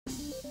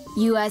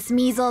US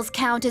measles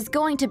count is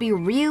going to be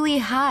really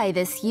high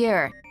this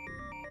year.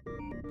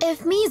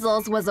 If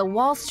measles was a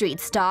Wall Street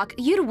stock,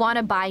 you'd want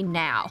to buy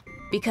now,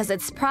 because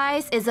its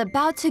price is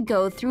about to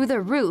go through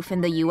the roof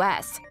in the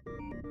US.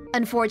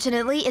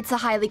 Unfortunately, it's a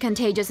highly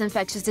contagious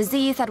infectious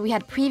disease that we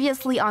had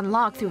previously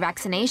unlocked through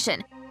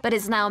vaccination, but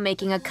is now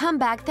making a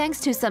comeback thanks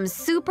to some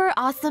super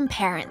awesome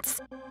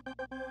parents.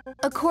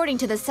 According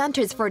to the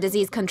Centers for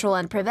Disease Control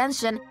and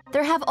Prevention,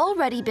 there have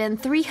already been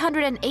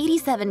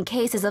 387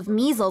 cases of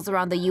measles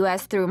around the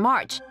US through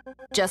March.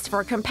 Just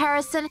for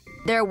comparison,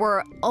 there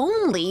were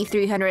only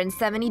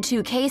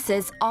 372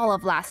 cases all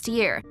of last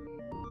year.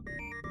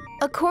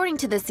 According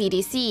to the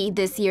CDC,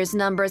 this year's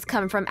numbers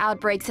come from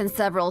outbreaks in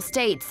several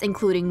states,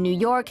 including New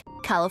York,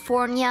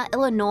 California,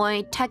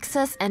 Illinois,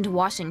 Texas, and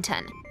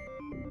Washington.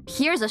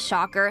 Here's a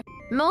shocker: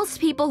 most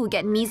people who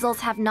get measles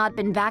have not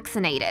been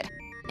vaccinated.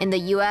 In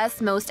the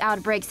US, most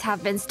outbreaks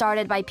have been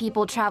started by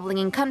people traveling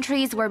in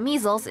countries where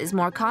measles is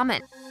more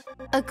common.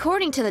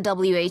 According to the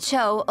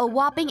WHO, a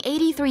whopping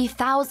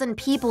 83,000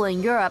 people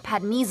in Europe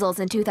had measles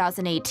in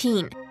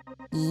 2018.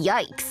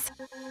 Yikes!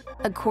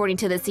 According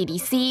to the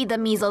CDC, the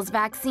measles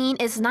vaccine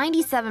is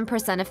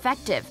 97%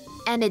 effective,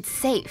 and it's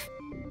safe.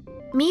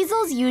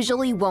 Measles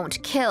usually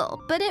won't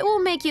kill, but it will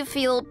make you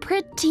feel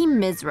pretty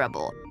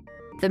miserable.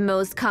 The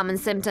most common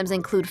symptoms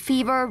include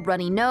fever,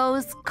 runny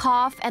nose,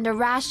 cough, and a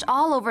rash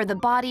all over the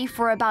body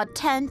for about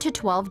 10 to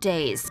 12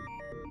 days.